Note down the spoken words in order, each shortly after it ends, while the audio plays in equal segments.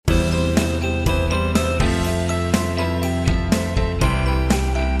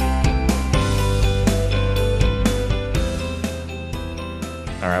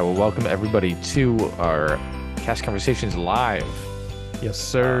right, well, welcome everybody to our Cast Conversations live. Yes,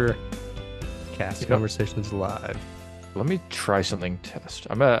 sir. Cast You know, Conversations live. let me try something test.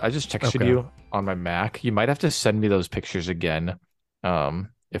 I just texted Okay. you on my Mac. You might have to send me those pictures again,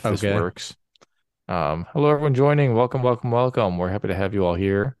 if this Okay. works. Hello everyone joining. Welcome, welcome, welcome. We're happy to have you all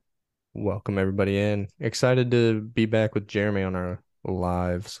here. Welcome everybody in. Excited to be back with Jeremy on our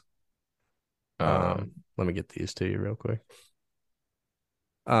lives. Let me get these to you real quick.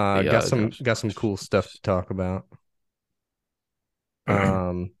 Got The some drops. got some cool stuff to talk about.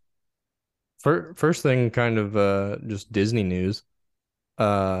 Um, first thing, kind of just Disney news.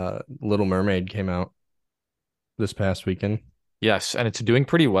 Little Mermaid came out this past weekend. Yes, and it's doing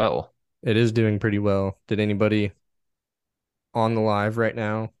pretty well. It is doing pretty well. Did anybody on the live right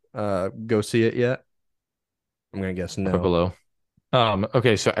now go see it yet? I'm gonna guess Comment no. below.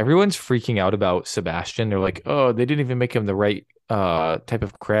 Okay, so everyone's freaking out about Sebastian. They're like, oh, they didn't even make him the right type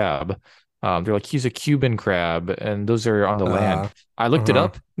of crab. They're like, he's a Cuban crab, and those are on the land. Uh, I looked it uh-huh.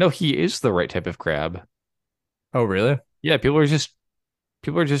 up. No, he is the right type of crab. Oh, really? Yeah, people are just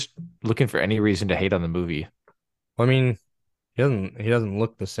looking for any reason to hate on the movie. Well, I mean, he doesn't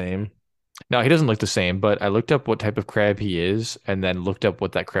look the same. Now, he doesn't look the same, but I looked up what type of crab he is, and then looked up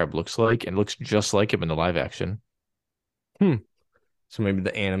what that crab looks like, and it looks just like him in the live action. Hmm. So maybe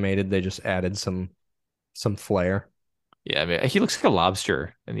the animated they just added some flair. Yeah, I mean, he looks like a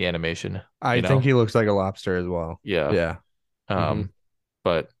lobster in the animation, I you think know? he looks like a lobster as well. Yeah. Yeah. hmm Um,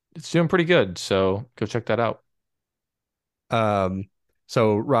 but it's doing pretty good, so go check that out. Um,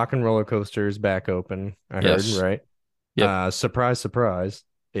 so Rock and Roller Coaster is back open, I heard, Yes. right? Yep. Surprise, surprise,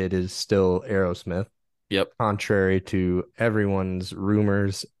 it is still Aerosmith, Yep. contrary to everyone's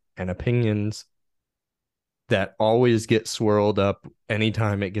rumors and opinions that always get swirled up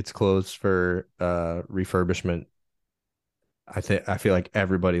anytime it gets closed for refurbishment. I feel like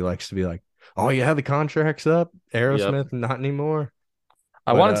everybody likes to be like, "Oh, you have the contracts up, Yep. Aerosmith, not anymore."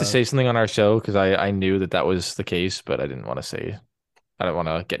 I But wanted to say something on our show because I knew that that was the case, but I didn't want to say, I don't want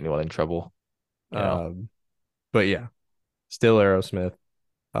to get anyone in trouble, you know? um, but yeah, still Aerosmith.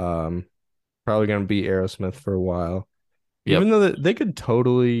 Um, Probably gonna be Aerosmith for a while. Yep. Even though they could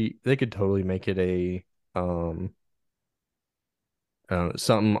totally make it a um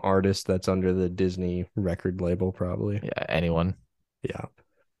something artist that's under the Disney record label, probably. Yeah. Anyone. Yeah.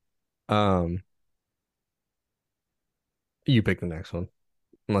 Um, you pick the next one,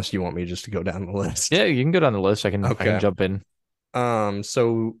 unless you want me just to go down the list. Yeah. You can go down the list. I can Okay. jump in.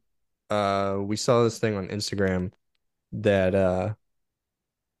 So we saw this thing on Instagram that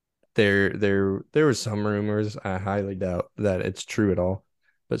there was some rumors, I highly doubt that it's true at all,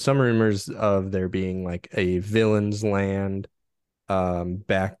 but some rumors of there being like a villain's land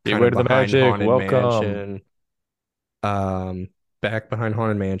back kind Gateway of to the behind magic. Haunted Welcome. Mansion. Um Back behind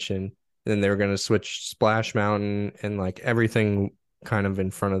Haunted Mansion. And then they were gonna switch Splash Mountain and like everything kind of in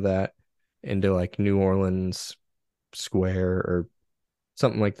front of that into like New Orleans Square or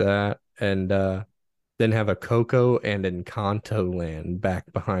something like that. And then have a Coco and Encanto land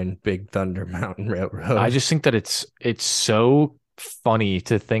back behind Big Thunder Mountain I Railroad. just think that it's so funny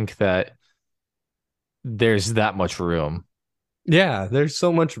to think that there's that much room. Yeah, there's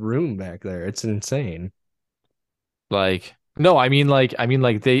so much room back there. It's insane. Like, no, I mean like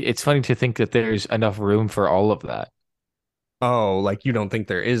they it's funny to think that there's enough room for all of that. Oh, like you don't think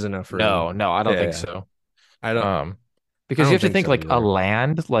there is enough room? No, no, I don't Yeah, think yeah. so. I don't Um, I because you don't have to think think so like a either.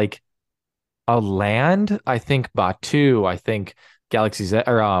 land, I think Batu, I think Galaxy's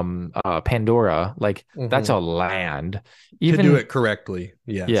or Pandora, like that's hmm a land. To do Even it correctly,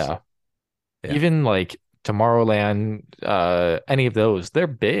 yes. yeah, Yeah. even like Tomorrowland, any of those, they're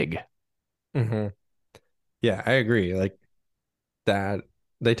big. hmm Yeah, I agree. Like that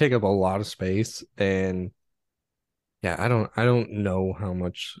they take up a lot of space, and yeah, I don't know how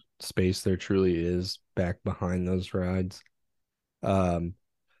much space there truly is back behind those rides. Um,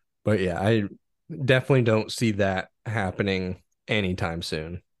 but yeah, I definitely don't see that happening anytime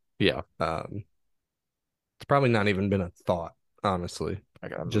soon. Yeah, Um, it's probably not even been a thought, honestly. I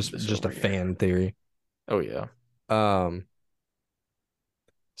gotta move this Just a over here. fan theory. Oh yeah. Um,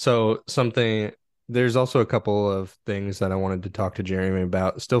 so something there's also a couple of things that I wanted to talk to Jeremy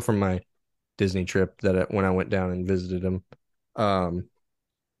about, still from my Disney trip that when I went down and visited him. Um,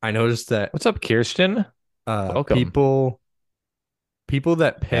 I noticed that What's up, Kirsten? Welcome, people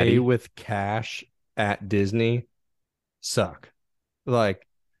that pay Patty. with cash at Disney suck. Like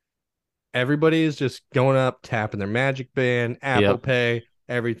everybody is just going up, tapping their Magic Band, Apple Yep. Pay,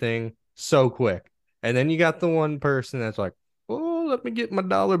 everything so quick. And then you got the one person that's like, "Oh, let me get my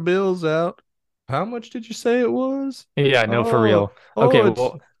dollar bills out. How much did you say it was? Yeah, no, for Oh, real. Okay, oh, it's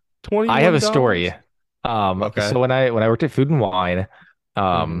well. I have a $21? story. Okay. So when I worked at Food and Wine,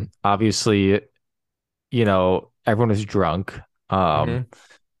 Mm-hmm. obviously, everyone was drunk. Mm-hmm.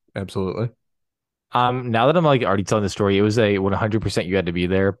 Absolutely. Now that I'm like already telling the story, it was a 100% you had to be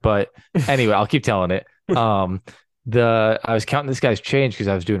there. But anyway, I'll keep telling it. I was counting this guy's change because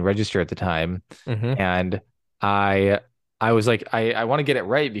I was doing register at the time, Mm-hmm. and I I was like, I want to get it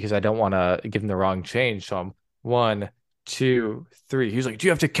right because I don't want to give him the wrong change. So I'm one, two, three. He was like, "Do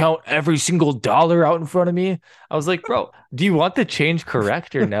you have to count every single dollar out in front of me?" I was like, "Bro, do you want the change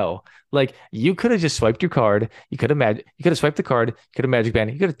correct or no?" Like you could have just swiped your card. You could have swiped the card, you could have magic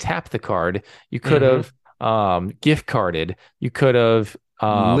band, you could have tapped the card, you could Mm-hmm. have gift carded, you could have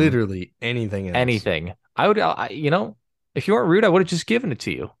Literally anything else. anything. If you weren't rude, I would have just given it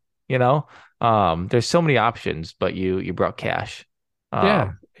to you. You know, there's so many options, but you brought cash. Yeah,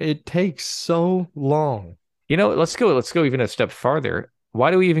 Um, it takes so long, let's go even a step farther.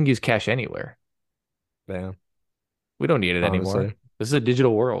 Why do we even use cash anywhere? man. We don't need it anymore. Honestly, This is a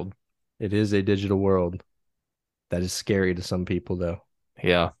digital world. it is a digital world that is scary to some people, though.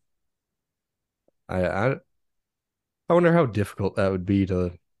 Yeah. I I, I wonder how difficult that would be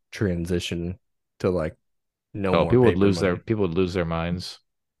to transition to like no Oh, more paper money. people would lose their minds.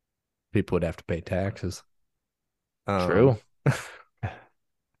 People would have to pay taxes. Um, True.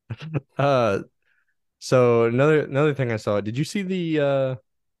 uh, so another thing I saw. Did you see the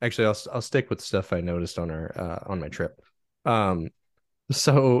actually I'll stick with stuff I noticed on our on my trip. Um,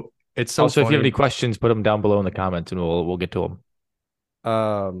 so it's so Also, if you have funny. any questions, put them down below in the comments and we'll get to them.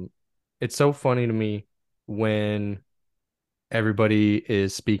 Um, it's so funny to me when everybody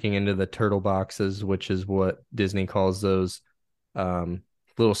is speaking into the turtle boxes, which is what Disney calls those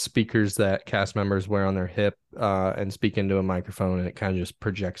little speakers that cast members wear on their hip and speak into a microphone, and it kind of just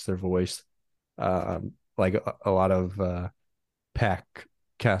projects their voice. Like a lot of pack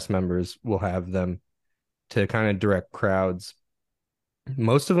cast members will have them to kind of direct crowds.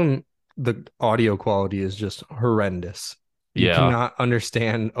 Most of them, the audio quality is just horrendous. You Yeah. cannot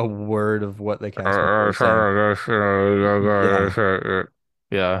understand a word of what the cast member is saying.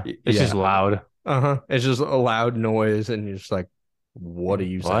 Yeah. Yeah. It's just Yeah. loud. Uh-huh. It's just a loud noise and you're just like, what are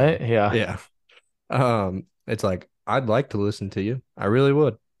you saying? What? Yeah. Yeah. It's like, I'd like to listen to you. I really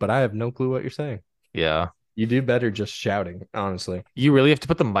would, but I have no clue what you're saying. Yeah. You do better just shouting, honestly. You really have to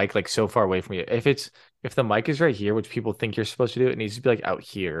put the mic like so far away from you. If the mic is right here, which people think you're supposed to do, it needs to be like out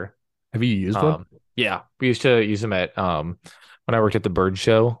here. Have you used one? Um, yeah. We used to use them at when I worked at the bird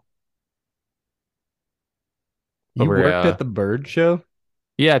show You over worked at the bird show?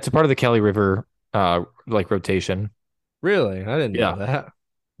 yeah, it's a part of the Cali River like rotation. Really? I didn't know Yeah. that.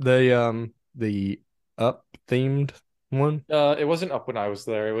 The up themed one? It wasn't up when I was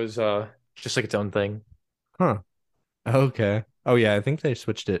there. It was just like its own thing. Huh. Okay. Oh yeah, I think they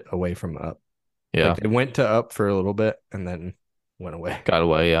switched it away from up. Like Yeah. they went to up for a little bit and then went away. Got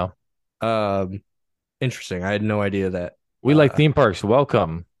away, yeah. Um, Interesting. I had no idea that. We like theme parks.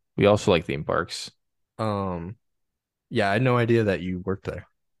 Welcome. We also like theme parks. Um, yeah, I had no idea that you worked there.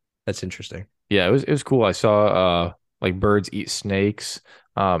 That's interesting. Yeah, it was cool. I saw like birds eat snakes.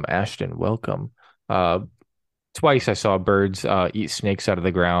 Ashton, welcome. Uh Twice I saw birds eat snakes out of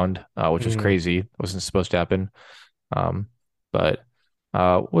the ground, which was Mm, crazy. Wasn't supposed to happen. Um, but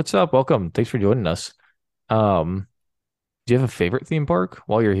what's up? Welcome. Thanks for joining us. Um, do you have a favorite theme park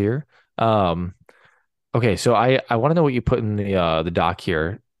while you're here? Um, okay, so I want to know what you put in the doc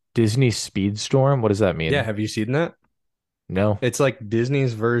here. Disney Speedstorm. What does that yeah, mean? have you seen that? No. It's like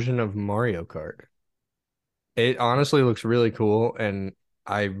Disney's version of Mario Kart. It honestly looks really cool, and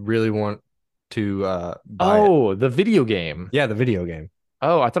I really want to buy it. Oh, the video game. Yeah, the video game.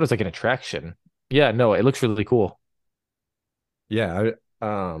 Oh, I thought it was like an attraction. Yeah, no, it looks really cool. Yeah,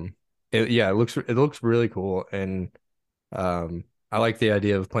 yeah, it looks really cool, and I like the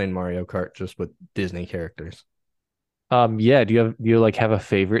idea of playing Mario Kart just with Disney characters. Yeah, do you like have a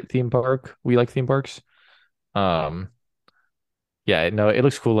favorite theme park? We like theme parks. Um, yeah, no, it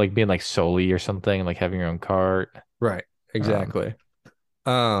looks cool like being like Soli or something, like having your own cart. Right, Um, exactly.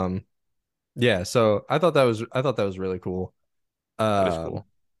 Um, yeah, so I thought that was really cool. that is Um, cool.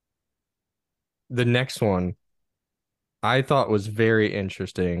 the next one I thought was very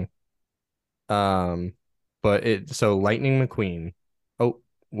interesting. Um, but Lightning McQueen. Oh,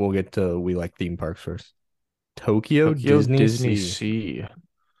 we'll get to we like theme parks first. Tokyo Tokyo Disney Disney Sea. Sea.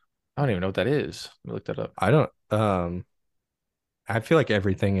 I don't even know what that is. Let me look that up. I don't I feel like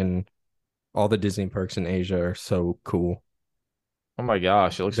everything in all the Disney parks in Asia are so cool. Oh my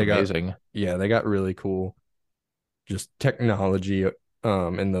gosh, it looks They got amazing. yeah, they got really cool just technology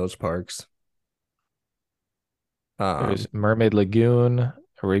in those parks. There's Um Mermaid Lagoon,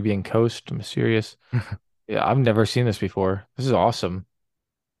 Arabian coast, mysterious. Yeah, I've never seen this before. This is awesome.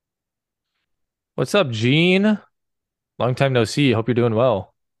 What's up, Gene? Long time no see. Hope you're doing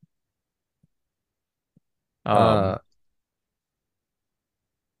well. Uh, Um,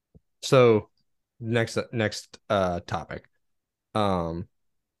 so next topic. Um,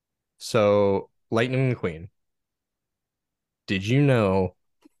 so Lightning McQueen. Did you know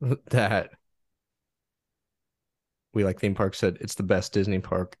that We Like Theme Park said it's the best Disney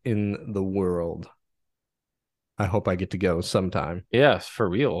park in the world? I hope I get to go sometime. yeah, for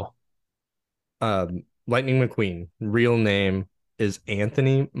real. Lightning McQueen, real name is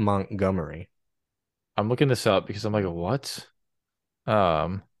Anthony Montgomery. I'm looking this up because I'm like, what?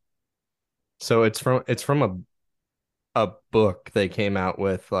 Um, So it's from a book they came out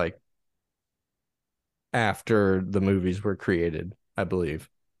with like after the movies were created, I believe,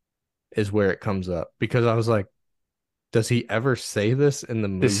 is where it comes up. Because I was like, does he ever say this in the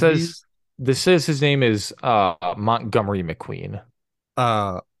this says movies? this says his name is Montgomery McQueen.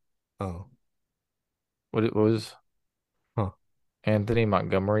 Uh oh, What was huh. Anthony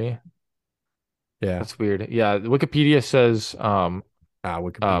Montgomery? Yeah. That's weird. Yeah, Wikipedia says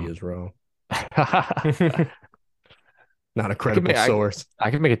Wikipedia um is wrong. I Not a could credible make source.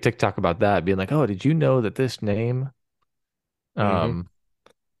 I could make a TikTok about that, being like, "Oh, did you know that this name?" Hmm. Um,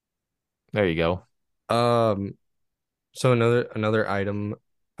 there you go. Um, so another item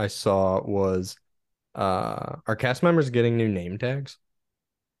I saw was are cast members getting new name tags?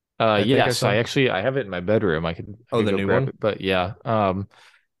 I think I Yes, saw. I have it in my bedroom. I Oh, could the go new grab one. it, but yeah.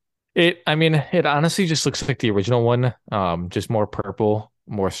 I mean, it honestly just looks like the original one. Just more purple,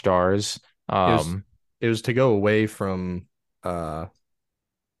 more stars. It was Um, it was to go away from uh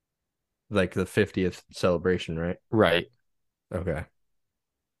like the 50th celebration, right? right. Okay.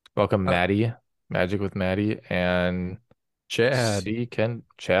 Welcome, Uh, Maddie. Magic with Maddie and Chad. C. Ken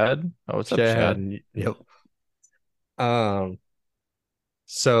Chad. Oh, what's up, Chad? Chad. Yep. Um,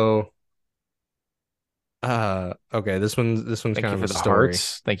 so okay, this one's Thank kind you of for a the story.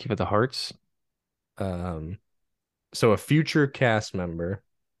 hearts. Thank you for the hearts. Um, so a future cast member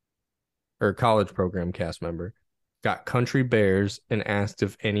or college program cast member got Country Bears and asked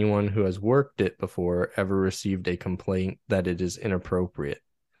if anyone who has worked it before ever received a complaint that it is inappropriate.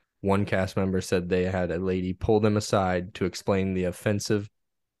 One cast member said they had a lady pull them aside to explain the offensive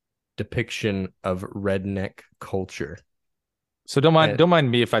depiction of redneck culture. So And don't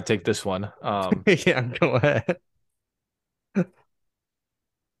mind me if I take this one. yeah, go ahead.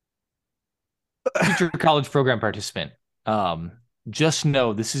 Future college program participant. Um, just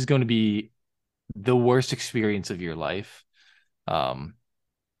know this is going to be the worst experience of your life. Um,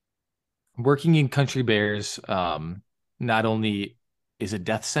 Working in Country Bears, not only is a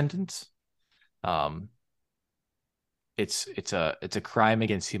death sentence, um, it's a crime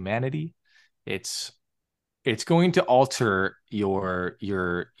against humanity. It's it's going to alter your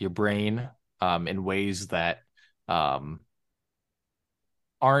brain in ways that um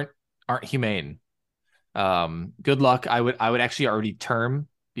aren't aren't humane. Good luck. I would actually already term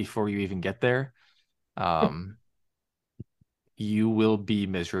before you even get there. Um, you will be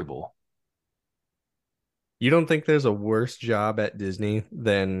miserable. You don't think there's a worse job at Disney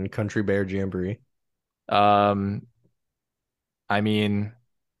than Country Bear Jamboree? Um, I mean,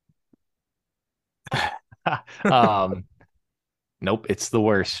 um, nope, it's the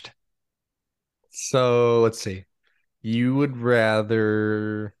worst. So let's see. You would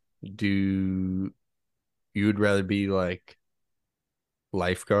rather do you would rather be like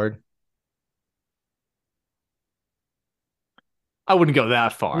lifeguard? I wouldn't go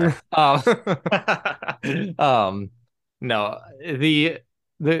that far. Um, no, to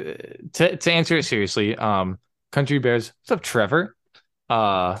answer it seriously, Country Bears. What's up, Trevor?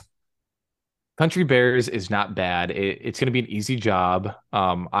 Uh, Country Bears is not bad. It's going to be an easy job.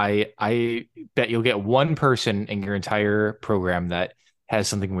 I bet you'll get one person in your entire program that has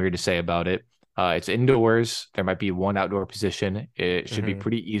something weird to say about it. It's indoors. There might be one outdoor position. It should be Hmm.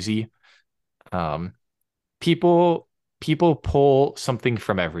 pretty easy. Um, people people pull something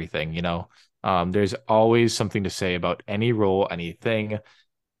from everything, you know. There's always something to say about any role, anything.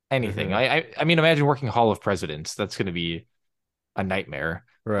 Hmm. I mean, imagine working Hall of Presidents. That's going to be a nightmare.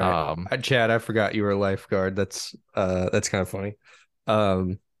 Right. Chad, I forgot you were a lifeguard. That's kind of funny.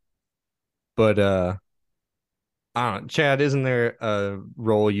 Um, but I don't know, Chad, isn't there a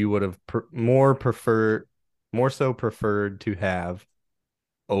role you would have more so preferred to have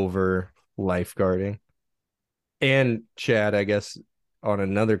over lifeguarding? And Chad, I guess on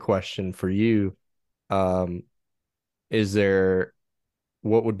another question for you, um, is there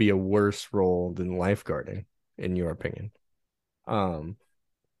what would be a worse role than lifeguarding, in your opinion? Um,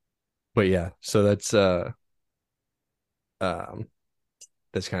 But yeah, so um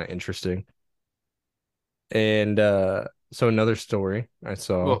that's kind of interesting. And so another story I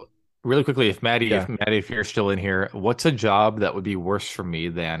saw. Well, really quickly, if Maddie, Yeah. if you're still in here, what's a job that would be worse for me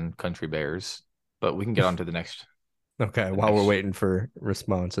than Country Bears? But we can get on to Okay, the while we're next, waiting for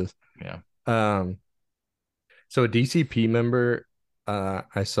responses. yeah. Um so a DCP member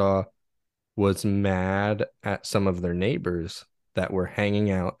I saw was mad at some of their neighbors that were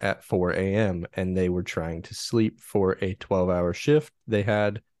hanging out at 4 a.m. and they were trying to sleep for a 12-hour shift they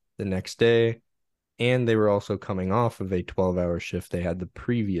had the next day. And they were also coming off of a 12-hour shift they had the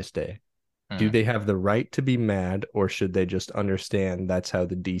previous day. Do Hmm. they have the right to be mad, or should they just understand that's how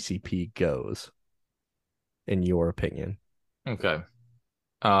the DCP goes, in your opinion? Okay.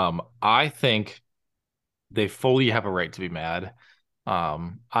 I think they fully have a right to be mad.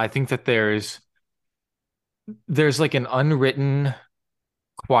 I think that there's like an unwritten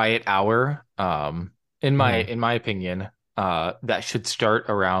quiet hour, Mm-hmm. in my opinion, that should start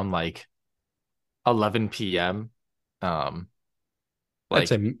around like 11 p.m. Um, I'd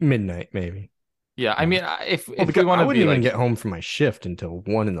say like midnight, maybe. yeah, I Yeah. mean, Well, if we because want I to wouldn't be even like, get home from my shift until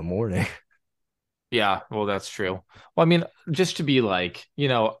 1 in the morning. yeah, well, that's true. Well, I mean, just to be like,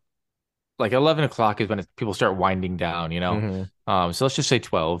 like 11 o'clock is when people start winding down, Mm-hmm. So let's just say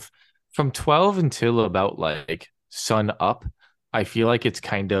 12. From 12 until about like sun up, I feel like it's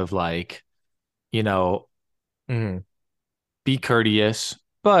kind of like, you know, Mm-hmm. be courteous.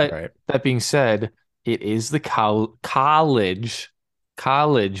 But Right. that being said, it is the college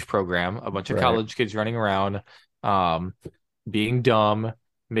program, a bunch of Right. college kids running around, um, being dumb,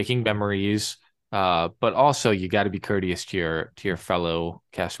 making memories. But also you got to be courteous to your fellow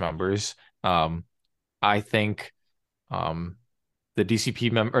cast members. I think the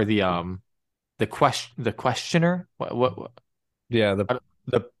DCP member or the questioner, Yeah. The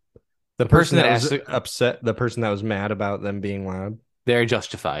the the person person that that was asked upset, the person that was mad about them being loud, they're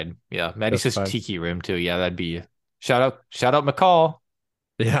justified. Yeah, Maddie says justified. Tiki Room too. Yeah, that'd be shout out McCall.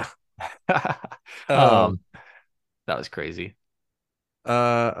 Yeah. um, Um. that was crazy.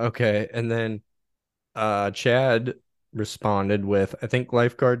 Okay. And then Chad responded with, I think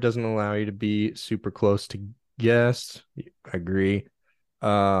lifeguard doesn't allow you to be super close to guests. I agree.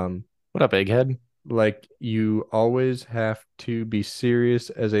 Um, What up, Egghead? like you always have to be serious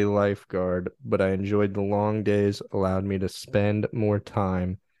as a lifeguard, but I enjoyed the long days, allowed me to spend more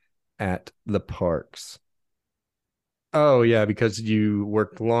time at the parks. Oh yeah, because you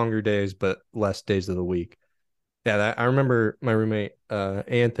worked longer days but less days of the week. Yeah, I remember my roommate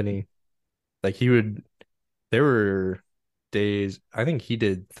Anthony, like he would there were days, I think he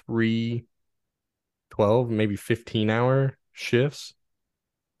did 3 12, maybe 15-hour shifts.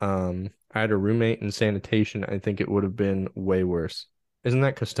 I had a roommate in sanitation. I think it would have been way worse. Isn't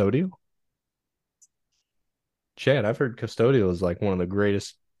that custodial? Chad, I've heard custodial is like one of the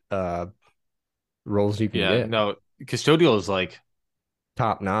greatest uh roles you can Yeah, get. no, custodial is like,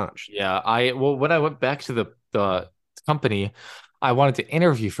 Top notch. yeah, when I went back to the company, I wanted to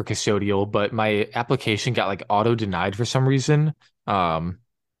interview for custodial, but my application got like auto denied for some reason. Um,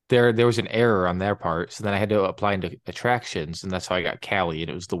 there was an error on their part, so then I had to apply into attractions, and that's how I got Cali, and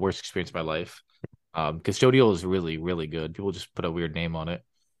it was the worst experience of my life. Custodial is really, really good. People just put a weird name on it.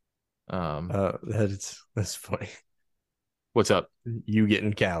 Um, That's funny. what's up? You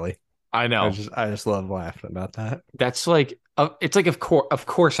getting Cali. I know. I just love laughing about that. That's like it's like of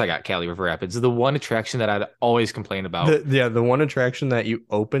course I got Cali River Rapids, the one attraction that I'd always complain about. The one attraction that you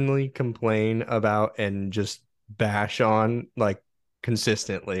openly complain about and just bash on like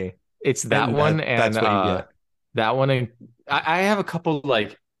consistently, It's that and one and that's what you get. that one and I have a couple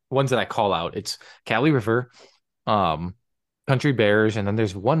like ones that I call out. It's Cali River, um, Country Bears, and then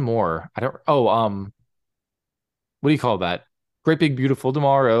there's one more. I don't what do you call that? Great Big Beautiful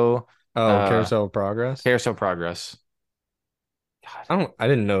Tomorrow, Oh, uh, Carousel of Progress. Carousel Progress. God, I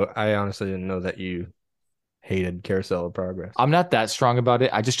didn't know. I honestly didn't know that you hated Carousel of Progress. I'm not that strong about it.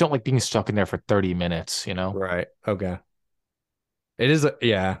 I just don't like being stuck in there for 30 minutes, Right. Okay. It is.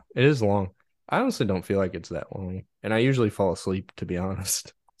 Yeah. It is long. I honestly don't feel like it's that long, and I usually fall asleep to be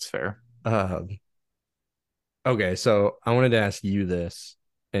honest. It's fair. Um. Okay. So I wanted to ask you this,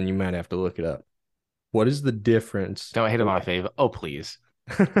 and you might have to look it up. What is the difference? Don't hit on my fave. Oh, please.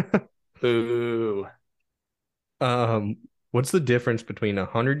 Boo. um. What's the difference between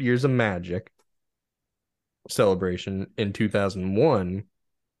 100 years of magic celebration in 2001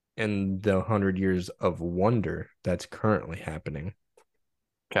 and the 100 years of wonder that's currently happening?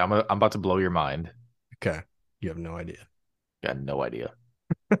 Okay, I'm about to blow your mind. Okay. You have no idea. Got no idea.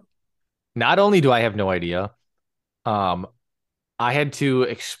 Not only do I have no idea, um, I had to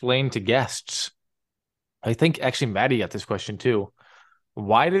explain to guests. I think actually Maddie got this question too.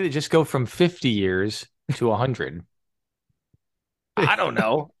 Why did it just go from 50 years to 100? I don't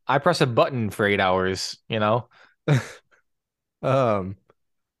know. I press a button for 8 hours, you know? Um,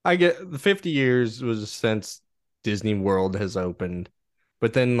 I get the 50 years was since Disney World has opened,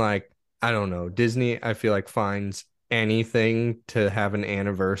 but then like I don't know, Disney I feel like finds anything to have an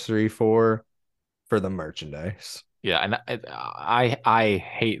anniversary for the merchandise. Yeah, and I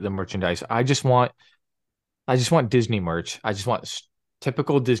hate the merchandise. I just want Disney merch. I just want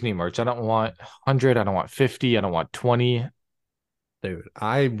typical Disney merch. I don't want 100, I don't want 50, I don't want 20. Dude,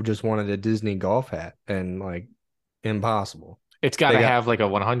 I just wanted a Disney golf hat and like impossible. It's got They to got have like a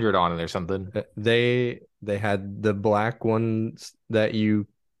 100 on it or something. they had the black ones that you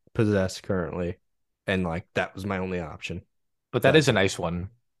possess currently, and like that was my only option. But that is That's a it. nice one.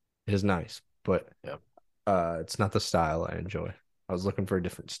 It is nice, but Yeah. it's not the style I enjoy. I was looking for a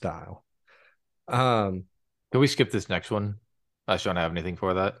different style. Um, Can we skip this next one? I just don't have anything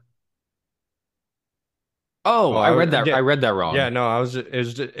for that. Oh, oh, I read that. yeah, I read that yeah, wrong. no,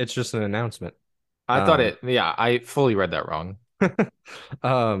 it's just an announcement. I thought Um, it, yeah, I fully read that wrong.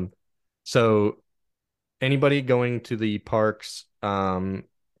 um, so anybody going to the parks,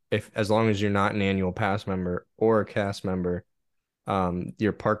 if as long as you're not an annual pass member or a cast member,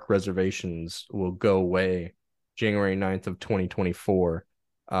 your park reservations will go away January 9th of 2024.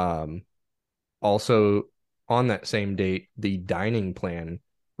 Um, Also on that same date, the dining plan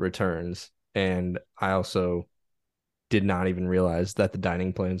returns. And I also did not even realize that the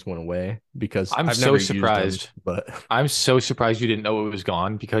dining plans went away because I'm I've so never used them, surprised. but I'm so surprised you didn't know it was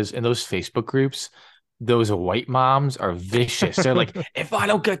gone because in those Facebook groups, those white moms are vicious. They're like, if I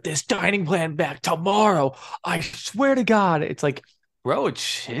don't get this dining plan back tomorrow, I swear to God. It's like, bro,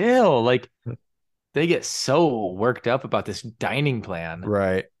 chill. Like, they get so worked up about this dining plan.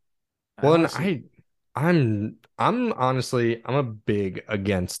 right. I Well, and honestly, I'm honestly I'm a big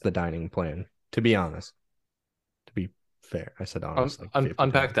against the dining plan, to be honest. To be fair, I said honest like 50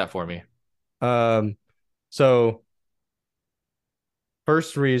 unpack times. that for me. Um, so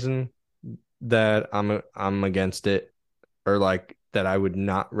first reason that I'm against it, or like that I would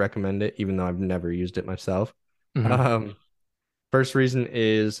not recommend it, even though I've never used it myself. Hmm. Um, First reason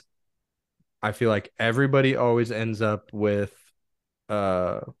is I feel like everybody always ends up with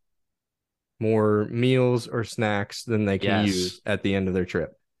uh more meals or snacks than they can Yes. use at the end of their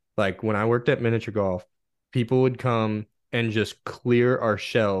trip. Like when I worked at miniature golf, people would come and just clear our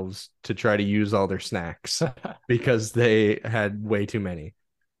shelves to try to use all their snacks because they had way too many.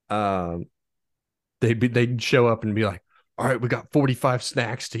 Um, they'd show up and be like, "All right, we got 45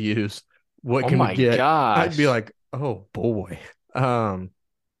 snacks to use. What Oh can we my get?" I'd be gosh. like, "Oh boy." Um,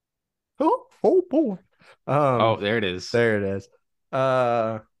 oh boy. Oh, Um, there it is. there it is.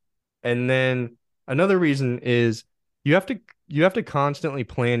 Uh, and then another reason is you have to you have to constantly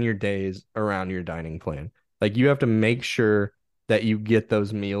plan your days around your dining plan. Like you have to make sure that you get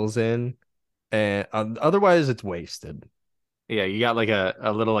those meals in, and otherwise it's wasted. Yeah, you got like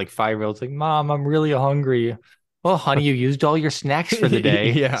a little like 5-year-old like, Mom, I'm really hungry. Well, honey, you used all your snacks for the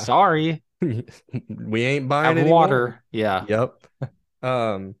day. Yeah, Sorry. we ain't buying Have anymore. water. Yeah. Yep.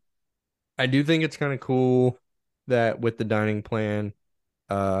 Um, I do think it's kind of cool that with the dining plan,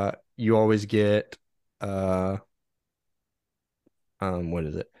 you always get uh what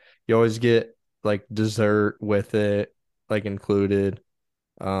is it? You always get like dessert with it, like included.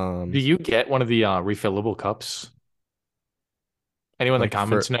 Do Um, you get one of the refillable cups? Anyone in the like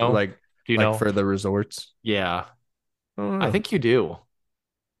comments for know? Do you know? the resorts. Yeah, I don't I know. think you do.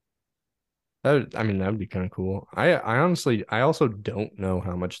 I mean, that would be kind of cool. I honestly, I also don't know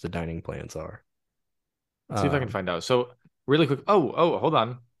how much the dining plans are. Let's see if I can Um, find out. So, really quick. Oh, hold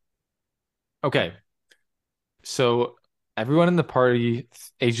on. Okay. So, everyone in the party,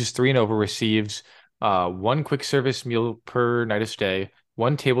 ages 3 and over, receives one quick service meal per night of stay,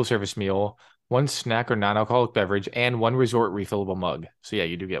 one table service meal, one snack or non-alcoholic beverage, and one resort refillable mug. So, yeah,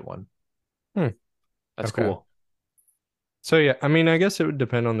 you do get one. hmm, That's okay. cool. So yeah, I mean, I guess it would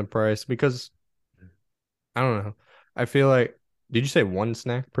depend on the price because I don't know. I feel like, did you say one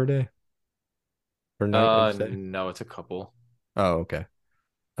snack per day per night of stay? No, it's a couple. Oh, okay.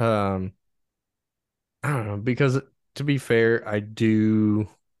 Um, I don't know because to be fair,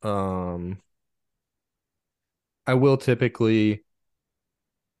 um I will typically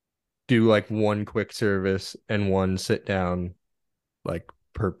do like one quick service and one sit down like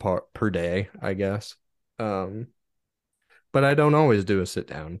per day, I guess. Um, but I don't always do a sit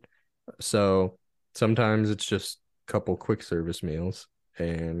down. So sometimes it's just a couple quick service meals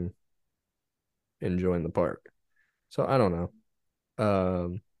and enjoying the park. So I don't know.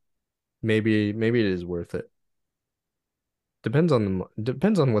 Um, maybe it is worth it. Depends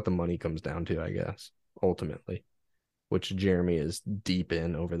on what the money comes down to, I guess, ultimately, which Jeremy is deep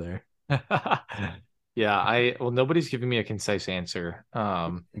in over there. Yeah, well nobody's giving me a concise answer.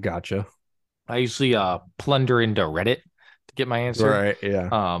 Gotcha. I usually plunder into Reddit to get my answer. Right, yeah.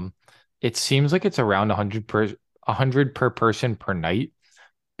 Um, it seems like it's around 100 per person per night,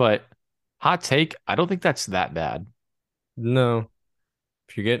 but hot take, I don't think that's that bad. No,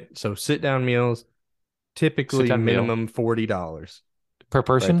 if you get so sit down meals, Sit typically down meal minimum $40 per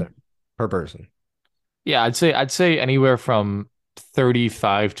right person? there per person. Yeah, I'd say anywhere from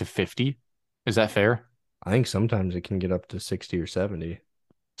 35 to 50. Is that fair? I think sometimes it can get up to 60 or 70.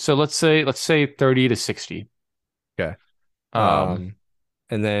 So let's say 30 to 60. Okay. Um,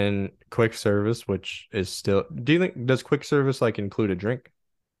 And then quick service, which is still, do you think, does quick service like include a drink?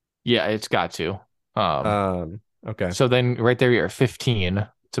 yeah, it's got to. Um, Okay. so then right there you're at 15.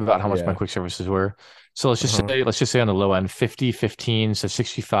 It's about how much my Yeah. quick services were. So Uh-huh. let's just say on the low end 50, 15, so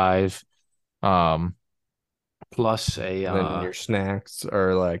 65 um plus a And then your snacks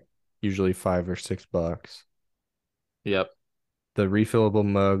are like usually $5 or $6. yep. The refillable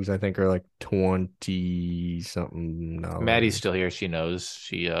mugs, I think, are like 20 something Maddie's dollars. still here. She knows.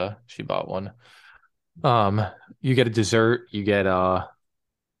 She bought one. Um, you get a dessert, you get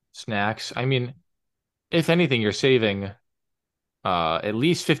snacks. I mean, if anything, you're saving at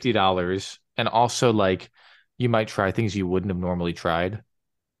least $50 and also like you might try things you wouldn't have normally tried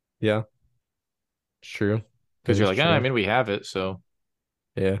Yeah, it's true. That because you're is like, ah, I true. mean, we have it, so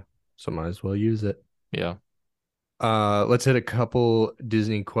Yeah. So might as well use it. yeah. Let's hit a couple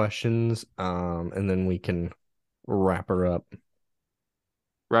Disney questions, and then we can wrap her up.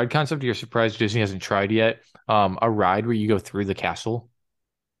 Ride concept you're surprised Disney hasn't tried yet. A ride where you go through the castle.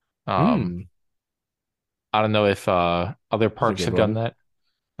 Um, Hmm, I don't know if other that's a parks good have done one. that.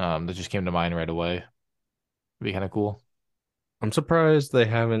 That just came to mind right away. It'd be kind of cool. I'm surprised they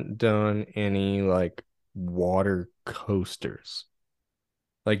haven't done any like water coasters.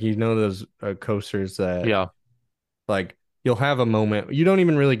 Like those coasters that Yeah, like you'll have a moment. You don't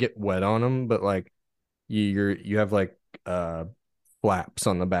even really get wet on them, but like you have like uh flaps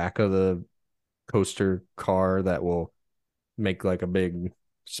on the back of the coaster car that will make like a big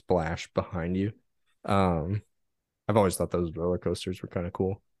splash behind you. Um, I've always thought those roller coasters were kind of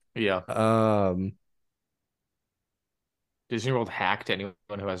cool. yeah. Um, Disney World hacked anyone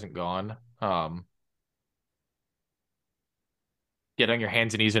who hasn't gone. Get on your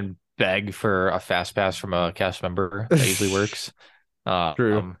hands and knees and beg for a fast pass from a cast member. That usually works.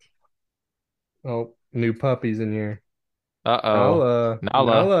 true. Um, Oh, new puppies in here. uh-oh. Nala,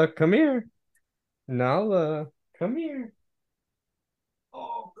 Nala. Nala, come here. Nala, come here.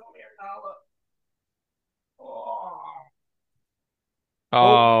 Oh, come here, Nala. Oh,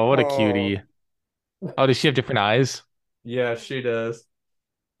 oh, Oh, what a oh. cutie. Oh, does she have different eyes? Yeah, she does.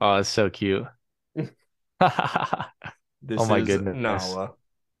 Oh, that's so cute. Oh This my is goodness. Nala.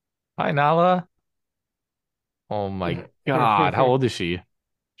 Hi, Nala. Oh my God. How old is she?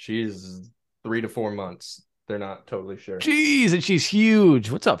 She's 3 to 4 months. They're not totally sure. Jeez, and she's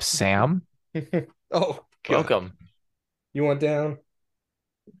huge. What's up, Sam? Oh, God. Welcome. You want down?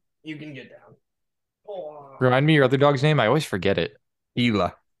 You can get down. Oh. Remind me your other dog's name. I always forget it.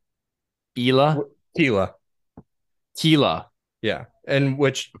 Ela. Ela? Tila. Tila. Yeah. And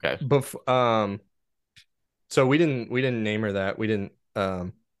which Okay. so we didn't name her that. We didn't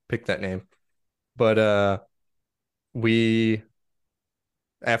pick that name. But we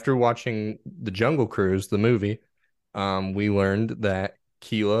after watching The Jungle Cruise, the movie, we learned that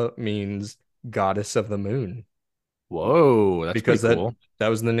Keela means goddess of the moon Whoa, that's pretty because cool. that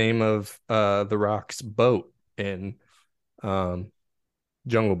was the name of The Rock's boat in um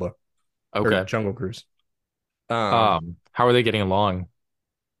Jungle Book or Okay. Jungle Cruise. Um, How are they getting along?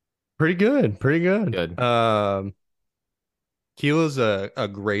 Pretty good, pretty good. Good. Keela's a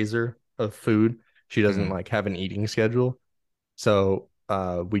grazer of food. She doesn't Hmm. like have an eating schedule. So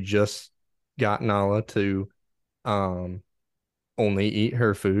we just got Nala to um only eat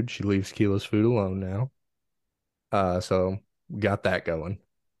her food. She leaves Keela's food alone now. So got that going.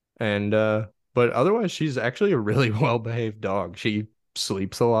 And but otherwise she's actually a really well behaved dog. She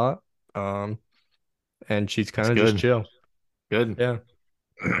sleeps a lot. Um and she's That's kind of just good. chill. Good. Yeah.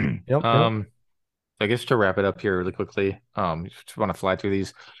 Yep, yep. Um, I guess to wrap it up here really quickly, just want to fly through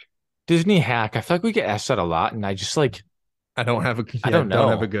these. Disney hack. I feel like we get asked that a lot, and I just like I don't have a I yeah, don't don't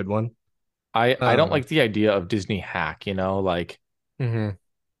have a know. good one. I don't Um like the idea of Disney hack, like mhm.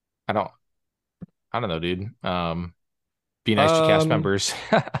 I don't I don't know, dude. Be nice to cast Um members.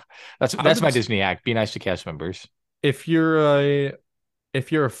 That's I that's would my Disney hack. Be nice to cast members. if you're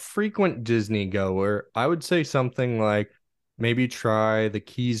if you're a frequent Disney goer, I would say something like maybe try the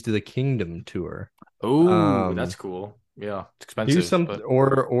Keys to the Kingdom tour. Oh, that's Um, cool. Yeah, it's do expensive, some but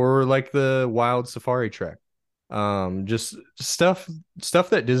or like the Wild Safari Trek. Just stuff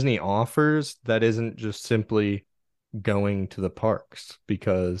that Disney offers that isn't just simply going to the parks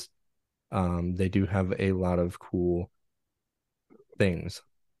because they do have a lot of cool things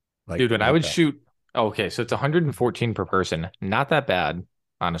dude, when I like would that. shoot, oh, okay, so it's 114 per person. Not that bad,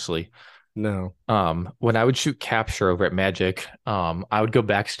 honestly. No. When I would shoot capture over at Magic, I would go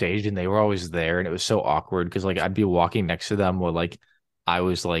backstage and they were always there, and it was so awkward because like I'd be walking next to them while like I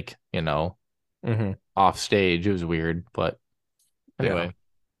was like, Hmm. off stage. It was weird, but Yeah. anyway,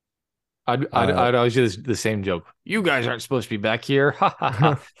 I'd I'd, Uh I'd always do the same joke. You guys aren't supposed to be back here. Ha ha ha.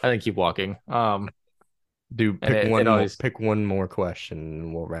 And then keep walking. do And it always pick one more question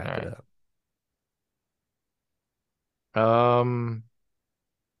and we'll all wrap it right. up. Um,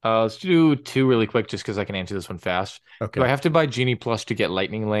 let's do two really quick just because I can answer this one fast. Do I Okay. have to buy Genie Plus to get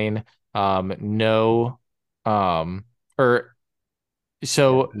Lightning Lane? No. Um, or Yeah,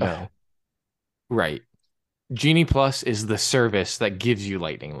 so no. right. Genie Plus is the service that gives you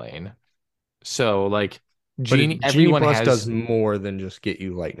Lightning Lane. So like Genie everyone Plus does has more than just get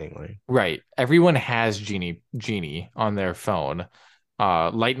you Lightning Lane. right. Everyone has Genie on their phone.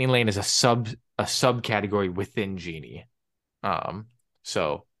 Lightning Lane is a subcategory within Genie. Um,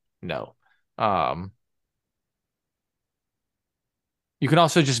 so no. Um, you can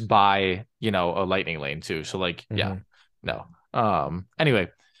also just buy, a Lightning Lane too. So like, yeah, Hmm. no. Anyway,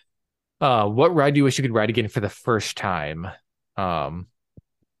 what ride do you wish you could ride again for the first time? Um,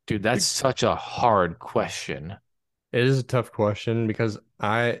 dude, that's such a hard question. It is a tough question because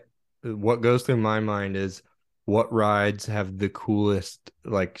what goes through my mind is what rides have the coolest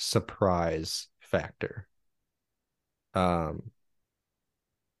like surprise factor. Um,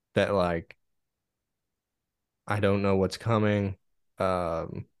 that like I don't know what's coming.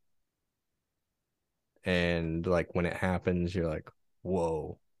 Um, and like when it happens, you're like,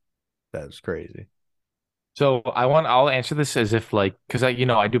 whoa, that's crazy. So I'll answer this as if like, because I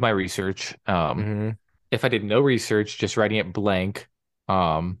do my research. Hmm. If I did no research, just writing it blank,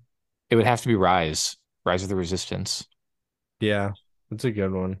 um, it would have to be Rise of the Resistance, Yeah, that's a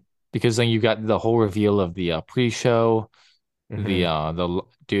good one. because then you got the whole reveal of the pre-show, Hmm. the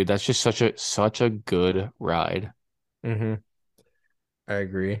dude, that's just such a good ride. Hmm. I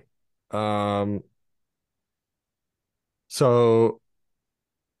agree. Um, so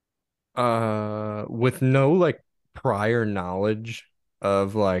with no like prior knowledge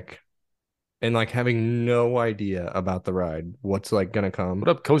of like and like having no idea about the ride, what's like gonna come, What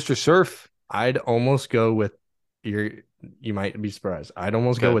up, Coaster Surf? I'd almost go with your you might be surprised. I'd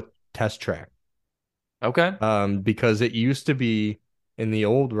almost go Okay, with Test Track. okay. Because it used to be in the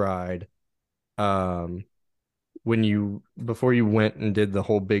old ride, um, when you before you went and did the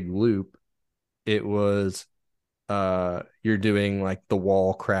whole big loop, it was you're doing like the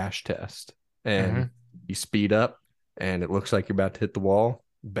wall crash test and Hmm. you speed up and it looks like you're about to hit the wall,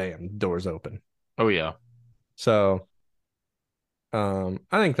 bam, doors open. Oh yeah, So I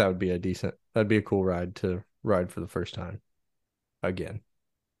think that'd be a cool ride to ride for the first time again.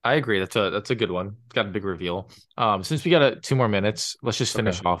 I agree. That's a good one. It's got a big reveal. Since we got 2 more minutes, let's just Okay.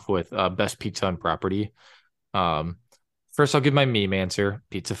 finish off with best pizza on property. Um, First I'll give my meme answer,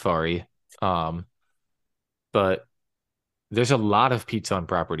 Pizza Fari. Um, but there's a lot of pizza on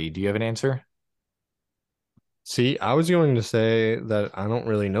property. Do you have an answer? See, I was going to say that I don't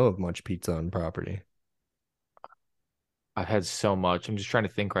really know of much pizza on property. I've had so much. I'm just trying to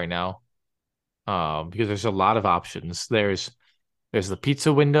think right now. Because there's a lot of options. There's the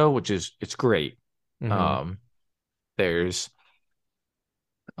pizza window, which is it's great. Hmm. Um, there's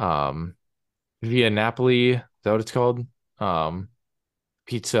um Via Napoli, is that what it's called? Um,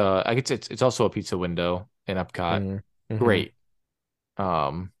 Pizza. I guess it's also a pizza window in Epcot. Hmm. Hmm. Great.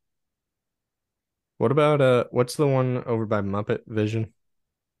 Um, What about what's the one over by Muppet Vision?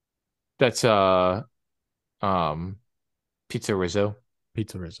 that's um Pizza Rizzo.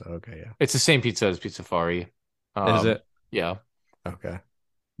 Pizza Rizzo. Okay, yeah. It's the same pizza as Pizza Fari. Is Um, it? yeah. Okay.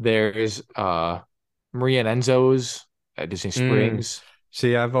 There's Maria and Enzo's at Disney Mm. Springs.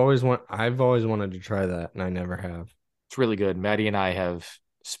 See, I've always wanted to try that and I never have. It's really good. Maddie and I have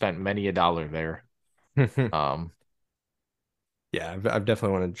spent many a dollar there. Um, Yeah, I've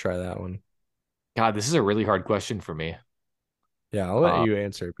definitely wanted to try that one. God, this is a really hard question for me. Yeah, I'll let Uh, you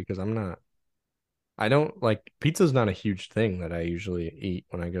answer because I don't like pizza's not a huge thing that I usually eat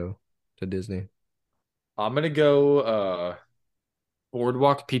when I go to Disney. I'm gonna go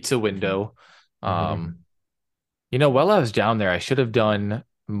Boardwalk Pizza Window. Hmm. Um, While I was down there, I should have done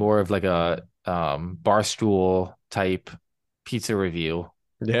more of like a barstool type pizza review.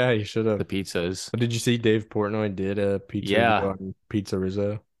 Yeah, you should The have. pizzas. But did you see Dave Portnoy did a pizza review Yeah. on Pizza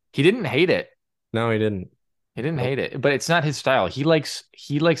Rizzo? He didn't hate it. No, he didn't. He didn't Nope. hate it, but it's not his style. He likes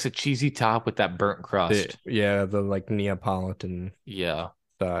a cheesy top with that burnt crust. Yeah, the like Neapolitan Yeah.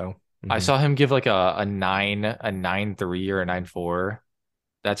 style. I Hmm. saw him give like a 9.3 or a 9.4.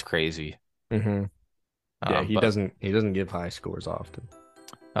 That's crazy. Hmm. Yeah, But he doesn't give high scores often.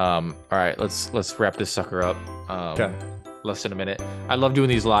 all right, let's wrap this sucker up. Okay. Less than a minute. I love doing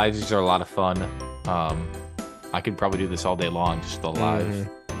these lives. These are a lot of fun. Um, I could probably do this all day long, just the Hmm. live.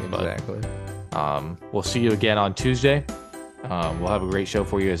 But Exactly. we'll see you again on Tuesday. We'll have a great show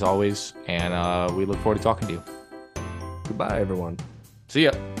for you as always, and we look forward to talking to you. Goodbye, everyone. See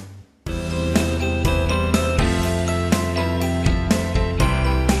ya.